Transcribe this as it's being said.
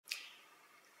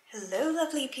Hello,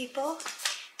 lovely people.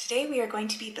 Today we are going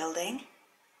to be building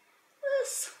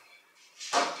this.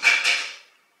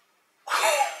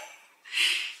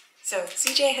 So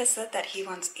CJ has said that he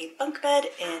wants a bunk bed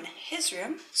in his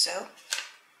room, so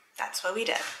that's what we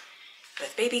did.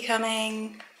 With baby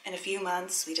coming in a few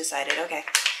months, we decided, okay,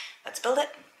 let's build it,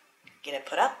 get it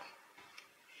put up,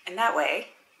 and that way,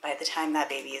 by the time that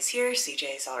baby is here,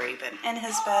 CJ's already been in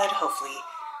his bed, hopefully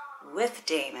with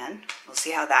Damon. We'll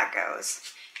see how that goes.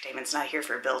 Damon's not here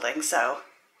for building, so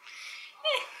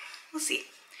we'll see.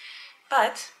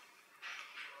 But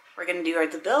we're gonna do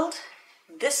the build.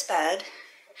 This bed,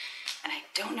 and I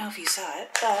don't know if you saw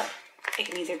it, but it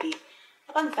can either be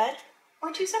a bunk bed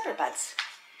or two separate beds.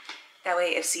 That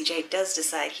way, if CJ does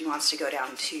decide he wants to go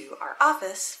down to our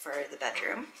office for the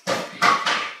bedroom,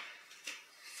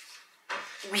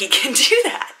 we can do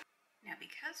that. Now,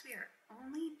 because we are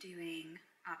only doing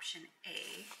option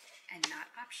A and not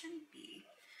option B,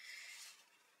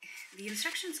 the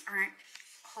instructions aren't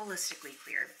holistically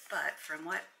clear, but from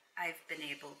what I've been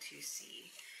able to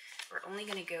see, we're only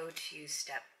going to go to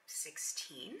step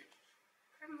 16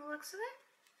 from the looks of it.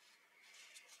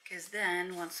 Because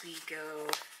then once we go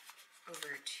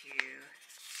over to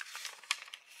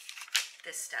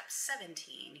this step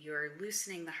 17, you're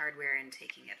loosening the hardware and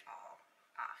taking it all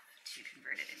off to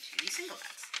convert it into these single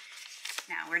beds.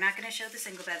 Now, we're not going to show the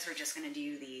single beds, we're just going to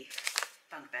do the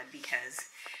bunk bed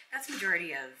because that's the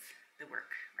majority of the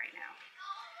work right now.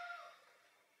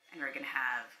 And we're going to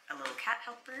have a little cat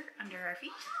helper under our feet,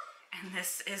 and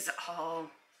this is all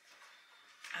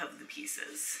of the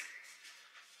pieces.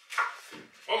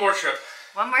 One more trip.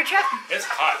 One more trip? It's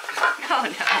hot. Oh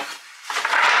no.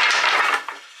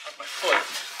 On my foot.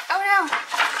 Oh no.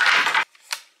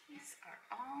 These are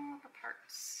all the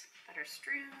parts that are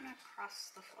strewn across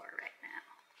the floor right now.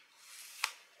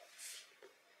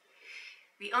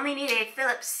 We only need a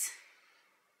Phillips.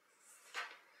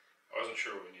 I wasn't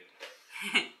sure what we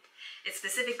needed. It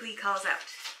specifically calls out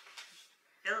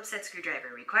Phillips head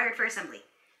screwdriver required for assembly,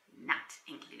 not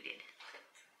included.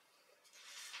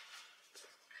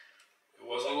 It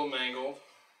was a little mangled.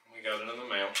 We got it in the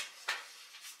mail.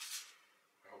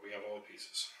 I hope we have all the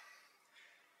pieces.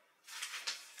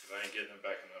 Because I ain't getting it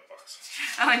back in that box.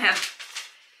 Oh no.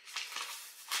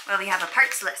 Well, we have a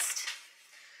parts list.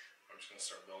 I'm just going to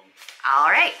start building.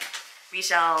 Alright. We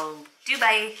shall do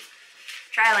by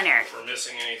trial and error. If we're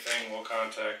missing anything, we'll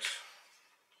contact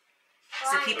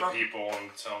The the people. people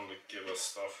and tell them to give us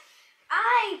stuff.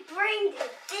 I bring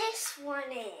this one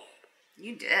in.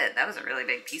 You did. That was a really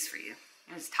big piece for you.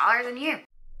 It was taller than you.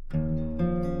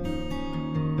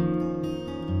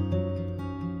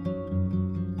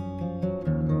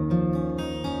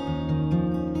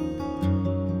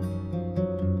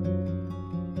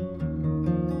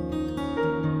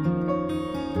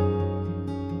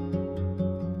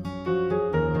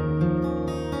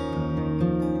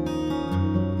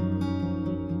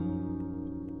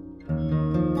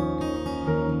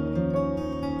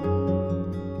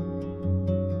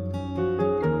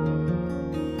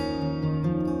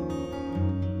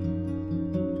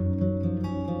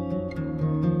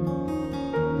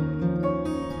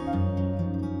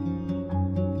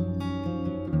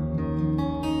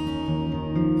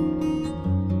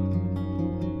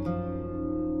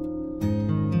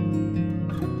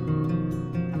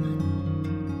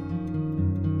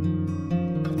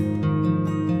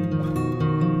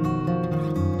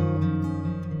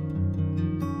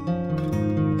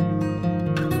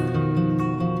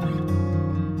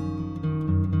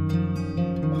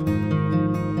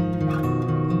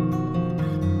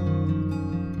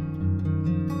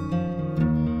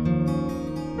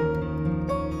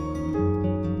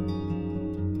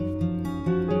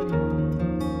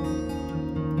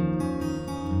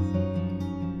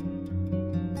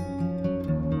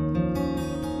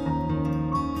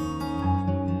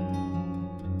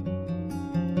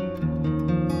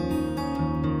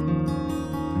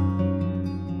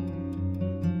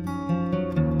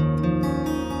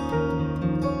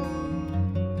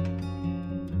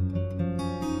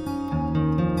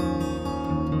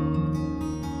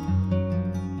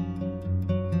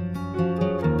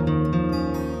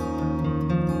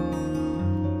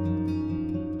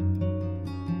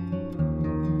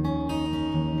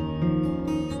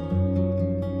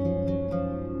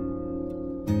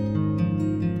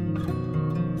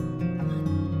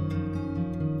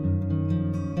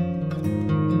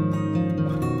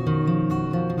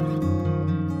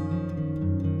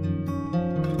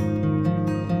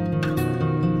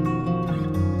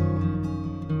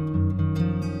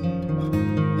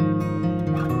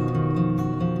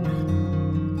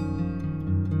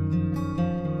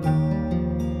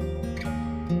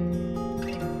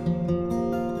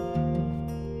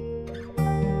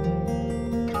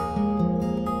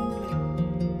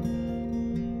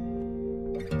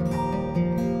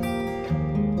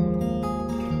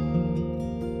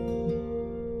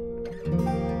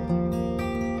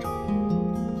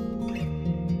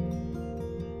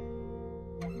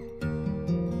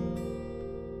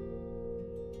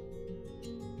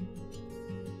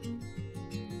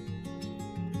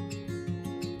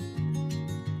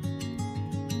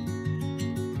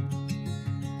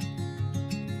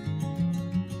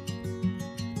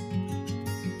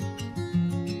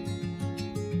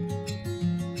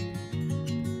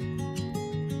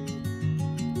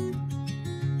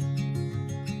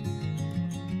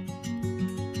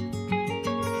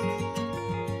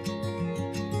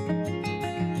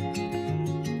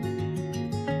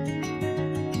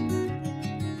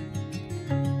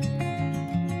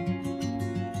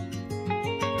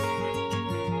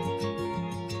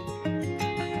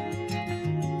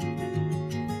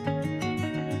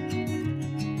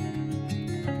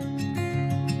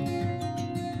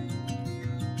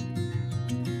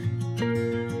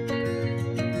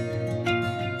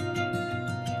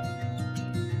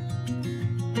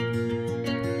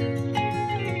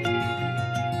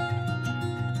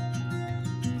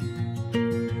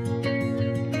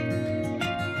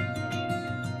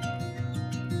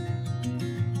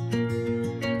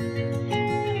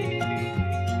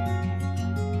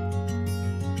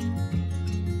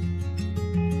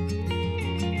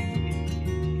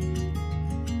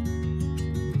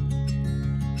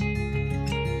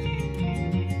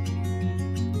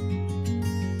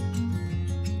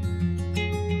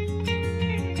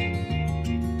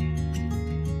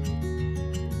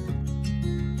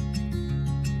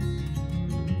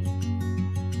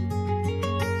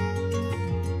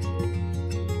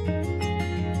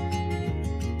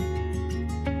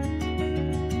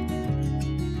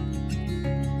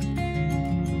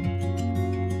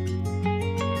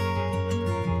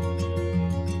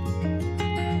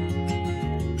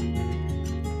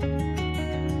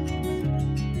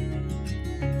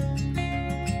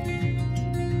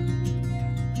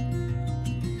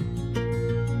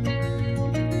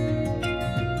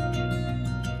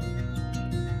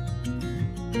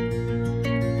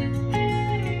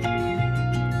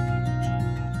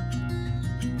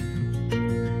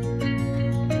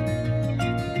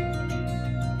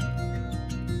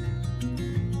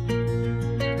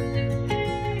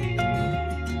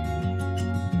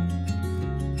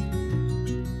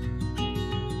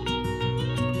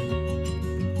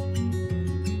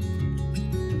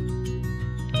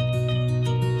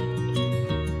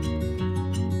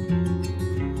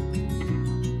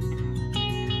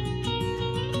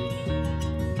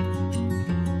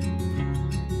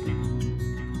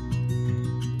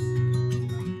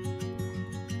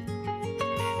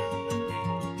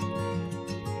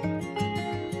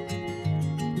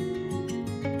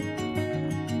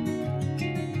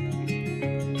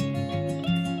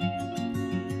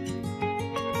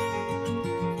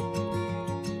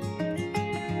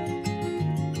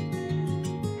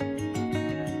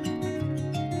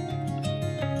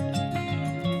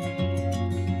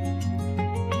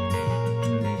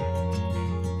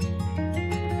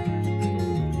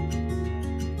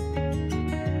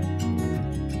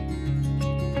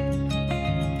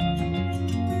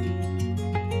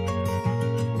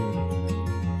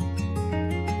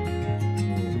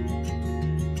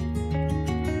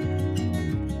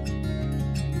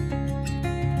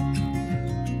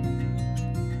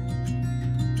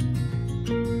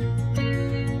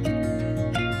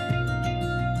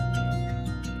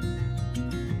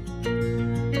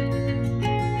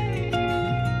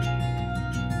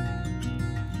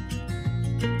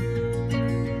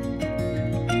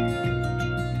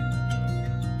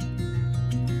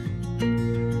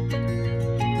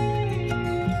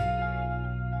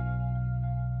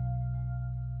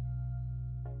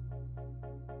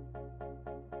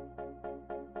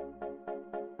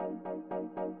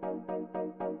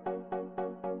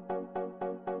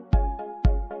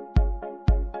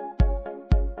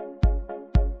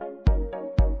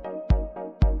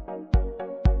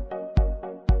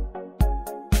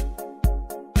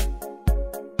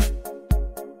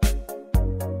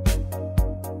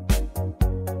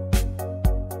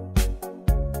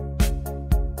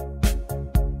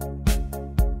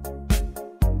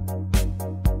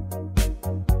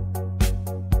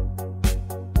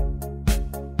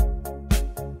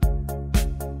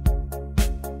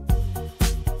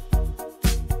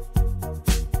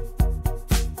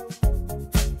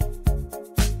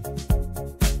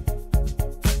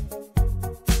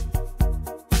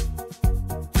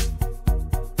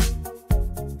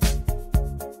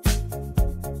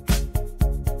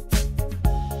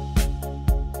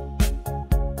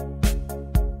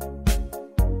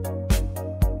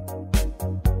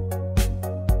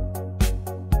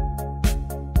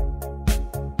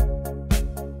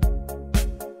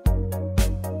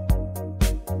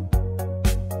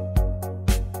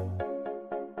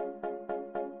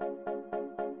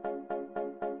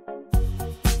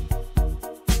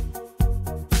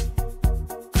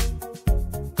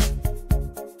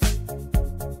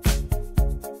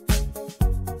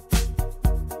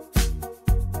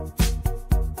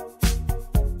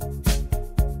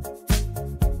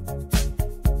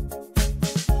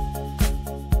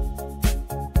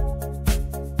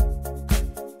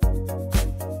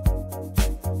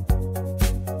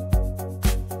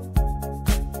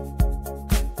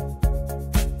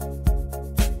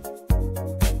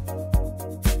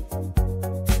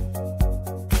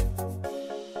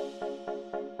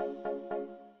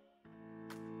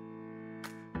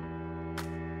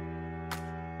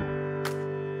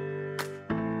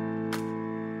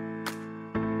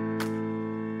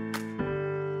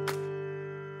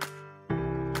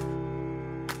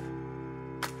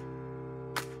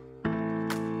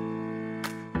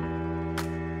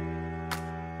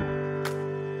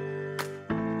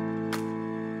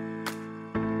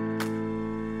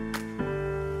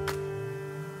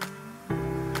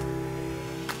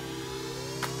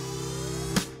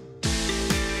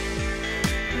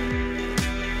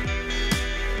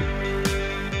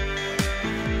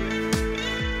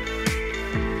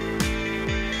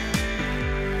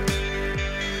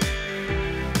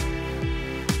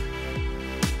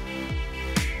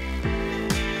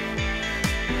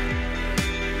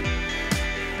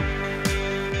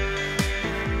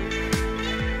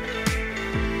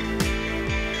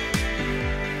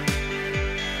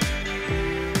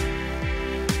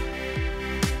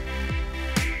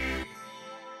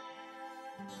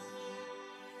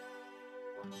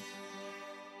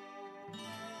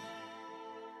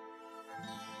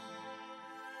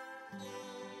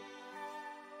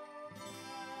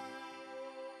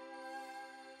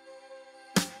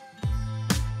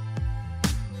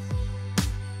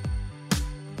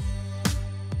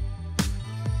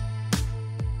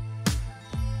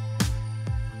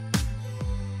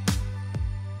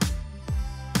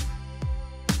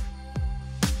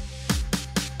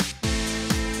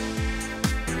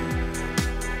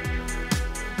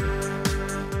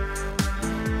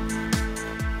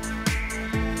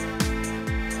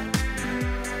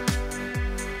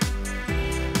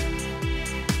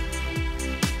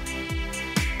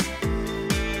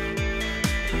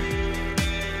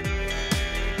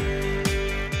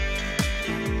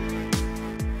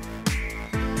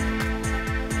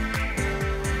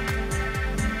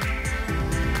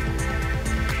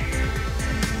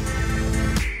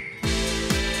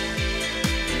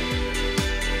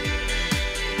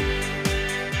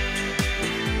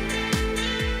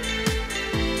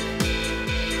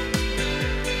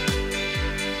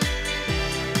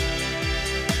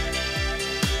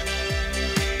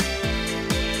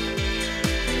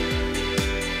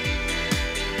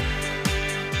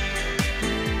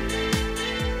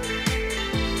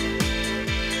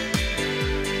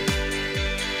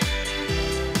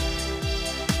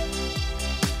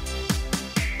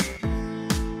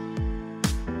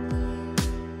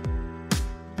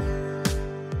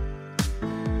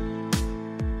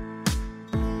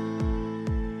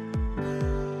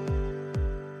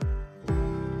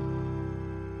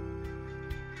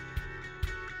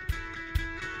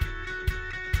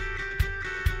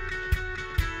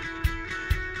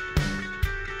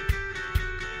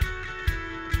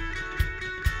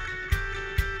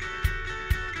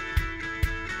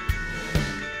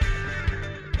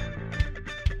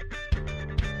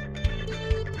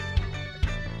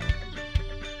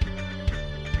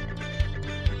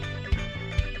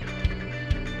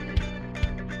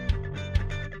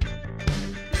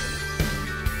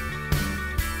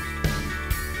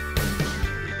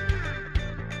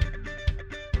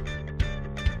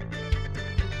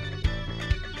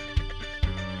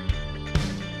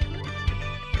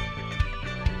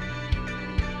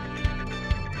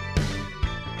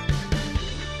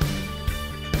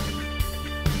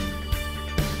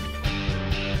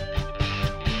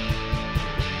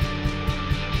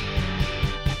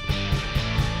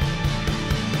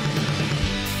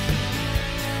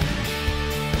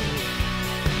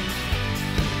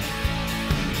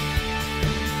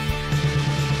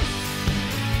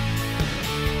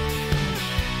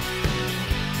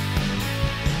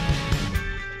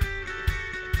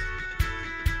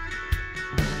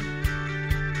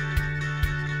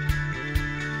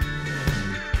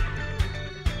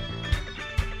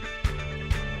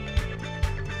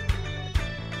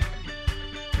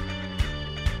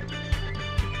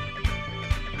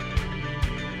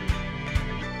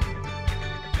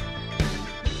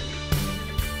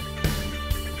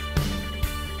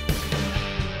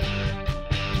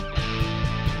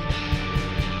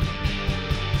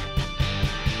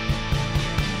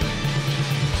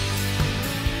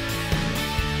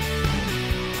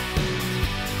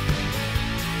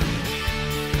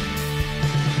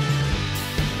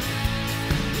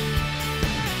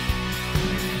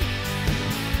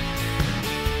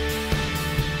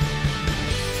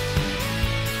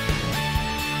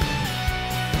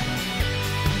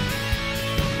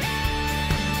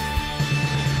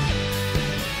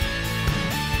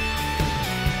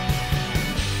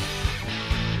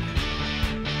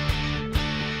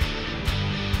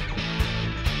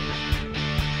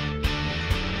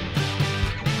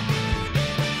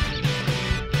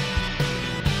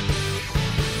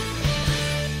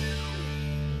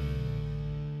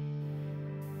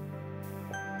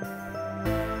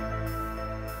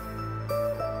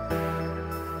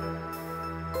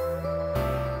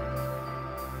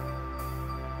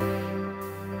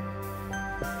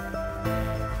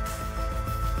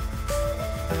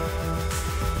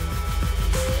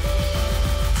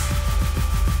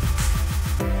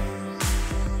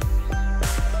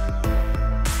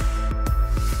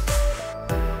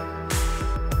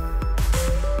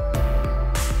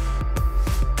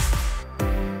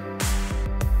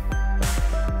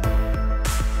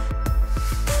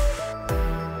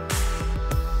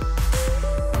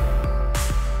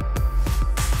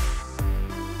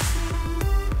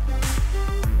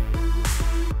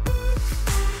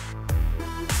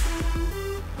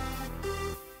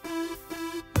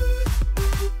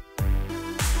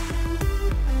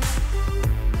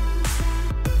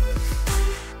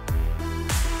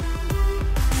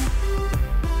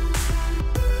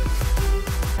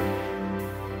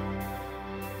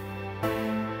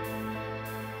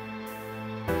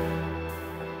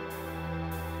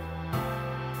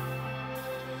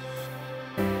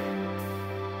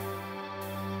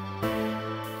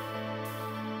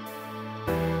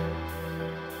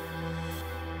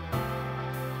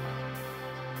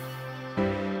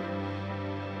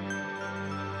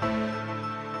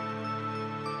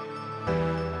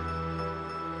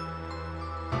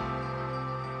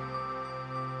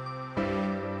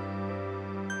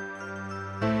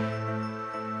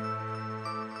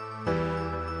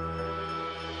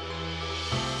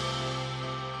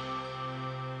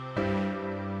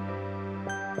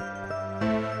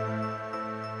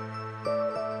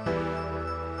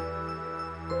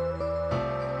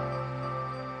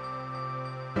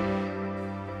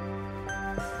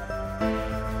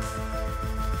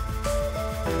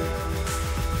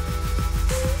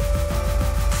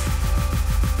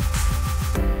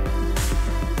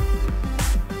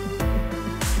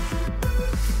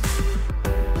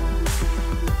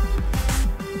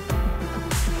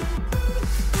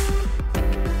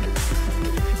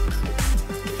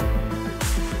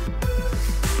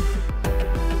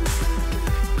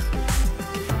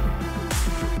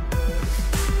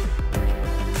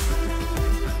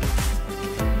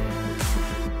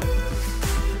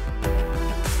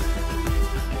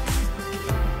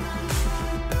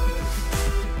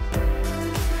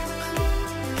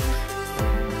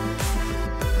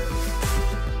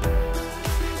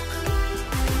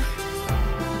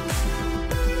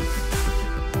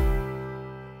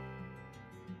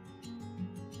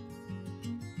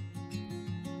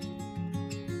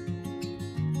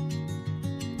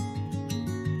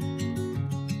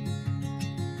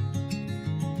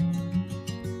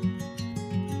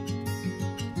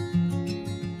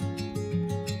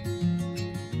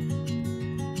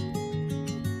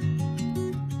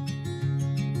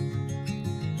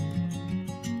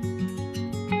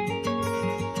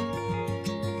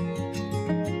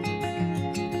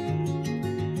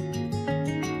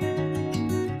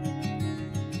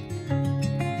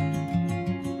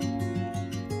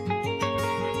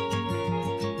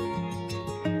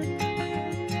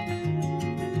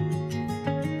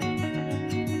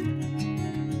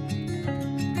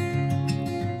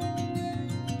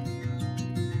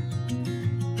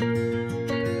 Good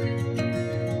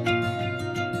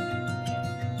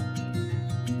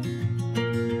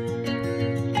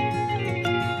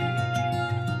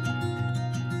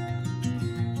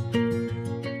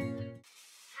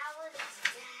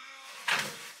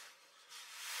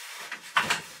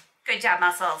job,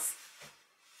 Muscles.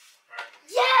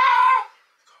 Yeah!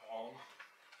 Calm.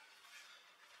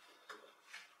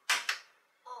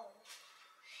 Oh.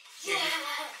 Yeah!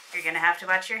 You're gonna have to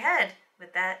watch your head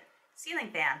with that ceiling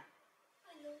fan.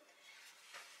 I know.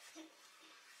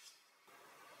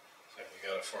 I think we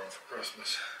got it for him for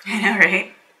Christmas. I know,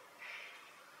 right?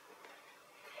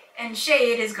 And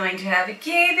Shade is going to have a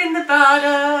cave in the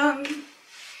bottom.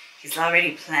 He's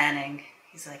already planning.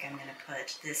 He's like, I'm gonna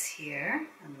put this here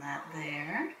and that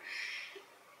there.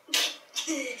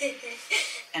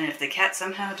 And if the cat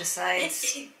somehow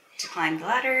decides to climb the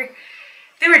ladder,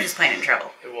 then we're just plain in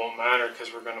trouble. It won't matter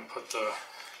because we're gonna put the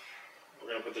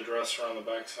dresser on the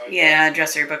back side. Yeah,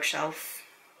 dresser, bookshelf,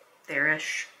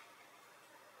 there-ish.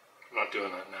 I'm not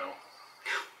doing that now.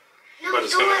 No, But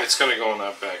it's gonna go on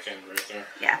that back end right there.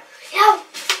 Yeah. No,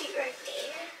 be right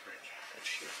there. Right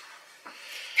here.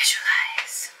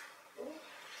 Visualize.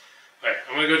 Alright,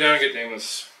 I'm gonna go down and get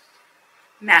Damon's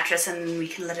Mattress, and we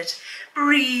can let it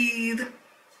breathe.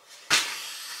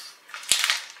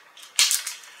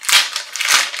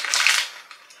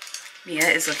 Mia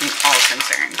is looking all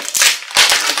concerned.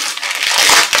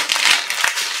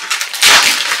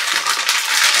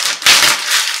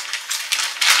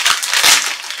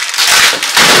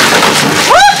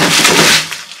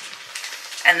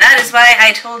 And that is why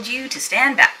I told you to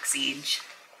stand back, Siege.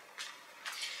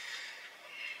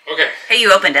 Okay, Hey, you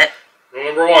opened it. rule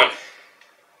number 1. Out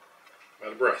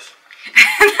of breath.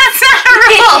 That's not a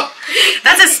rule.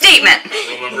 That's a statement.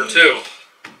 Rule number 2. You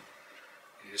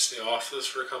need to stay off this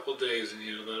for a couple of days and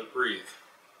you need to let it breathe.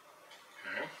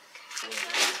 Okay?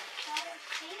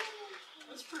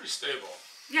 That's pretty stable.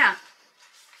 Yeah.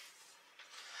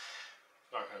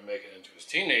 Not gonna make it into his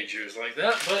teenage years like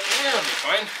that, but yeah, it'll be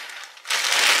fine.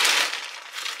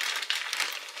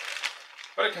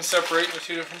 But it can separate into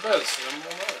 2 different beds, so then it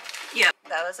won't matter. Yep.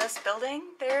 That was us building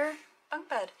their bunk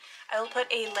bed. I will put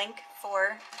a link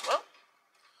for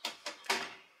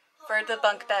the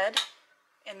bunk bed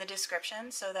in the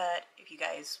description so that if you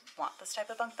guys want this type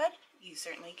of bunk bed, you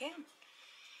certainly can.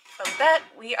 But with that,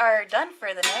 we are done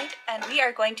for the night, and we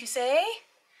are going to say,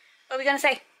 what are we going to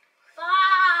say?